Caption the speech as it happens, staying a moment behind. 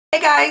Hey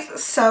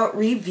guys, so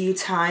review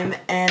time,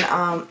 and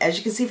as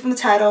you can see from the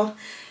title,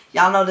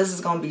 y'all know this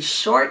is gonna be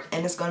short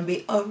and it's gonna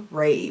be a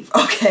rave.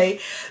 Okay,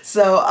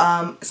 so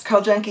it's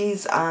Curl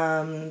Junkie's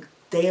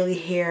daily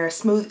hair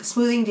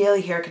smoothing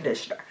daily hair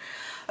conditioner.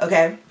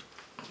 Okay,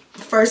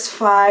 first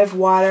 5: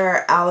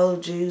 water, aloe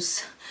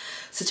juice,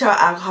 cetearyl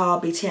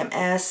alcohol,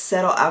 BTMS,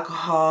 cetyl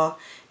alcohol,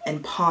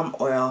 and palm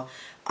oil.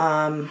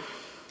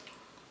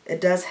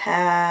 It does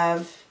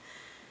have,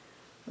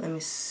 let me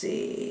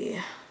see,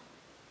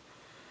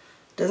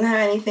 doesn't have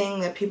anything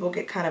that people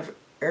get kind of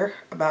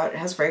about. It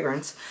has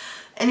fragrance.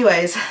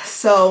 Anyways,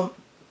 so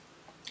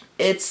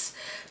it's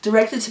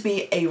directed to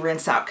be a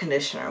rinse out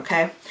conditioner.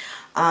 Okay,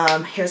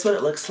 here's what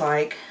it looks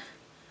like.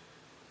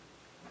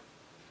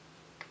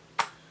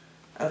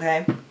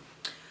 Okay,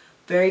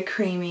 very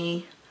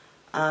creamy.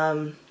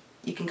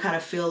 You can kind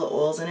of feel the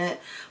oils in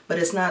it, but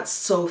it's not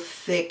so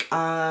thick.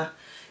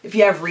 If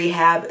you have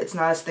Rehab, it's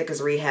not as thick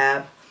as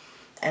Rehab,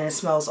 and it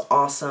smells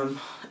awesome.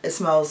 It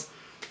smells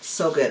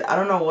so good. I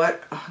don't know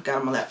what, oh, got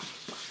on my lip.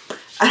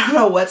 I don't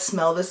know what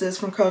smell this is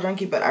from Curl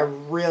Junkie, but I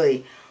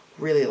really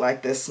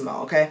like this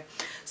smell. Okay,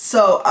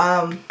 so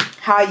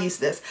how I use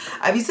this,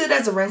 I've used it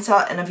as a rinse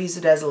out and I've used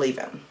it as a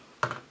leave-in.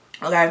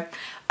 Okay,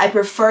 I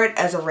prefer it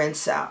as a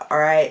rinse out. All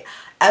right,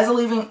 as a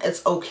leave-in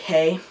it's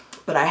okay,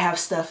 but I have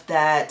stuff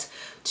that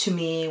to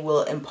me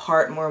will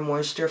impart more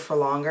moisture for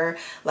longer.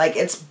 Like,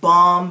 it's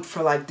bomb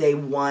for like day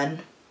 1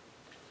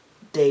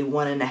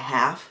 and a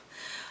half.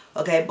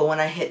 Okay, but when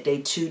I hit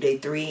day 2, day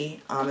 3,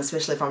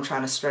 especially if I'm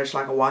trying to stretch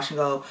like a wash and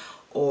go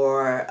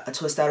or a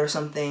twist out or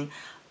something,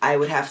 I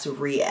would have to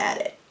re-add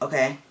it.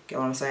 Okay, get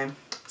what I'm saying?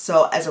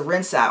 So as a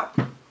rinse out,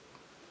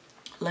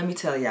 let me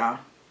tell y'all.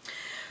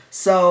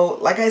 So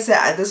like I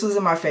said, this was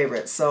in my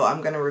favorites, so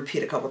I'm gonna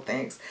repeat a couple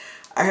things.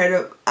 I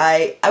heard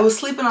I was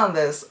sleeping on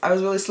this. I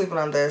was really sleeping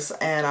on this,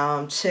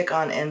 and chick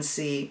on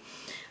NC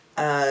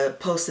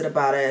posted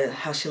about it,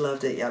 how she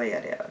loved it, yada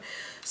yada yada.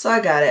 So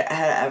I got it. I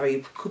had an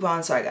Every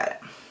coupon, so I got it.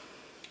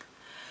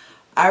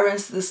 I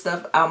rinse this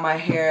stuff out my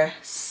hair.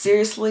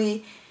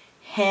 Seriously,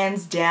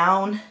 hands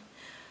down,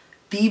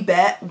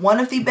 one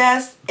of the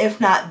best, if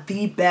not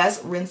the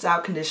best, rinse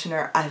out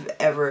conditioner I've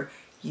ever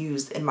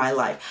used in my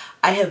life.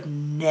 I have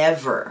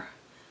never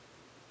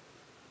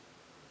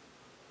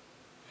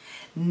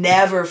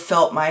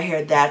felt my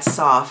hair that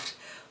soft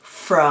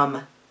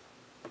from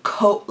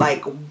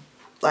like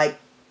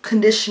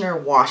conditioner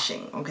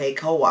washing, okay,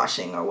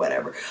 co-washing or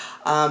whatever,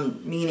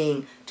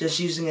 meaning just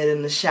using it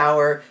in the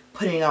shower,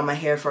 putting it on my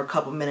hair for a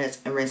couple minutes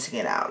and rinsing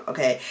it out.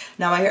 Okay,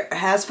 now my hair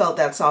has felt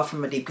that soft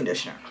from a deep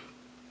conditioner,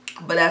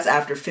 but that's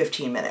after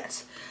 15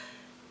 minutes.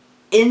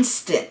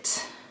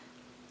 Instant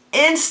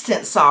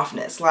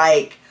softness,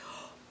 like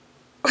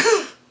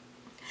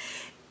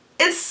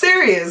it's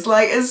serious,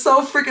 like it's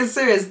so freaking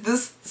serious.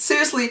 This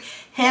seriously,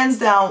 hands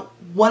down,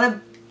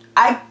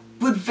 I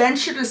would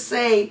venture to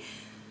say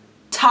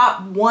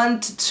top 1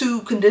 to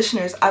 2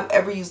 conditioners I've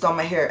ever used on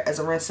my hair as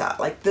a rinse out.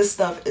 Like, this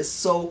stuff is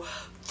so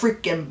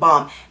freaking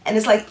bomb, and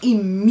it's like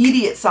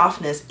immediate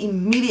softness,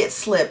 immediate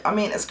slip. I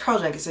mean, it's Curl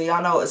Junkie, so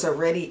y'all know it's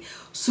already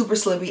super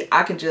slippy.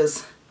 I can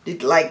just,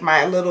 like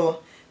my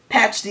little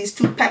patch, these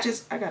 2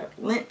 patches, I got a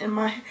lint in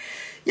my hair.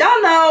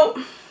 Y'all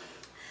know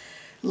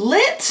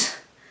lint,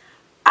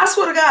 I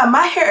swear to God,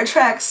 my hair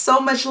attracts so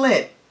much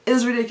lint.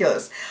 It's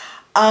ridiculous.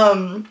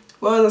 What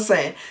was I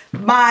saying?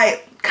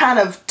 My kind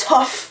of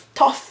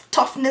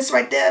toughness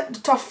right there, the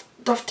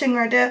tough ting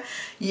right there.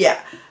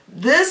 Yeah,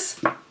 this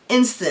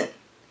instant,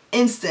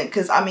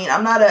 because I mean,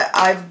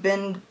 I've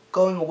been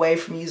going away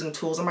from using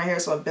tools in my hair,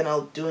 so I've been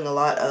doing a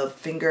lot of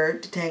finger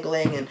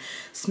detangling and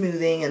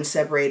smoothing and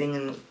separating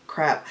and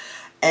crap,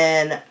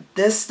 and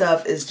this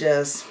stuff is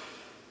just,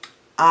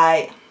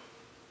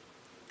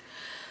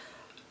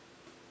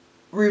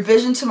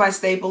 revision to my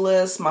staple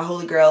list, my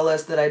holy grail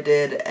list that I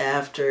did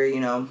after, you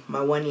know,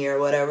 my 1 year or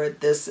whatever.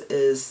 This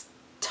is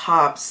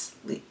tops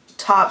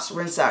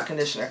rinse out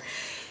conditioner.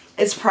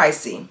 It's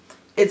pricey.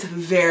 It's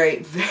very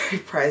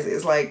pricey.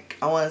 It's like,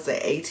 I want to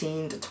say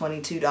 $18 to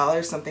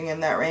 $22, something in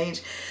that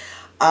range.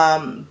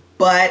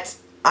 But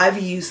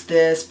I've used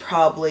this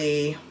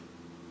probably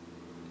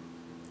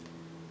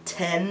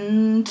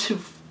 10 to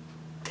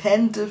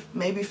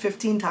maybe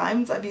 15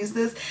 times I've used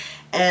this,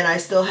 and I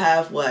still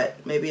have,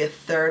 what, maybe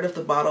 1/3 of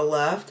the bottle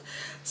left.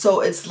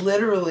 So it's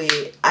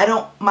literally,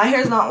 my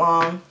hair's not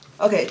long.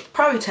 Okay,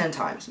 probably 10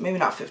 times, maybe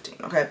not 15,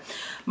 okay?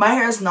 My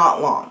hair is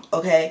not long,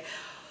 okay?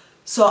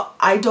 So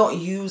I don't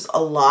use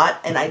a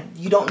lot, and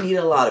you don't need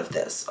a lot of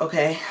this,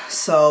 okay?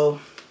 So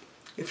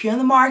if you're in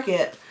the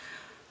market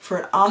for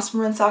an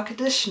awesome rinse out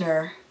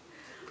conditioner,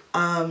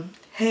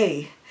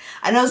 hey,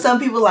 I know some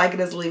people like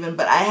it as a leave-in,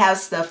 but I have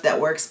stuff that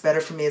works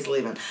better for me as a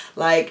leave-in.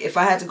 Like, if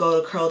I had to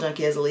go to Curl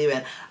Junkie as a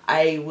leave-in,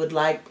 I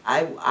like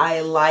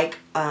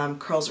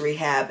Curls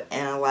Rehab,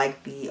 and I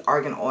like the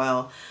Argan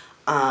Oil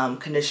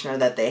conditioner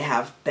that they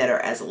have better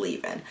as a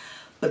leave-in.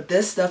 But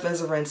this stuff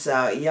as a rinse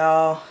out,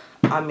 y'all,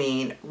 I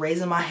mean,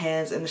 raising my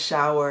hands in the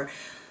shower,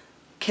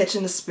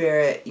 catching the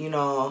spirit, you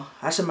know,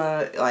 I should,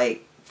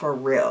 like, for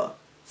real,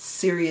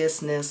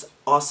 seriousness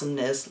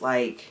awesomeness.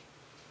 Like,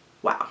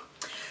 wow.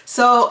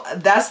 So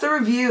that's the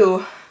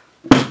review.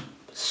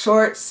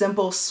 Short,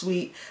 simple,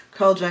 sweet,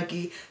 Curl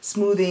Junkie,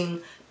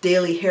 smoothing,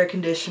 daily hair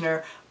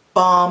conditioner,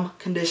 balm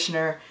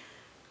conditioner.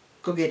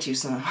 Go get you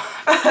some.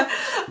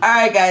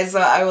 Alright guys, so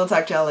I will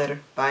talk to y'all later.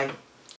 Bye.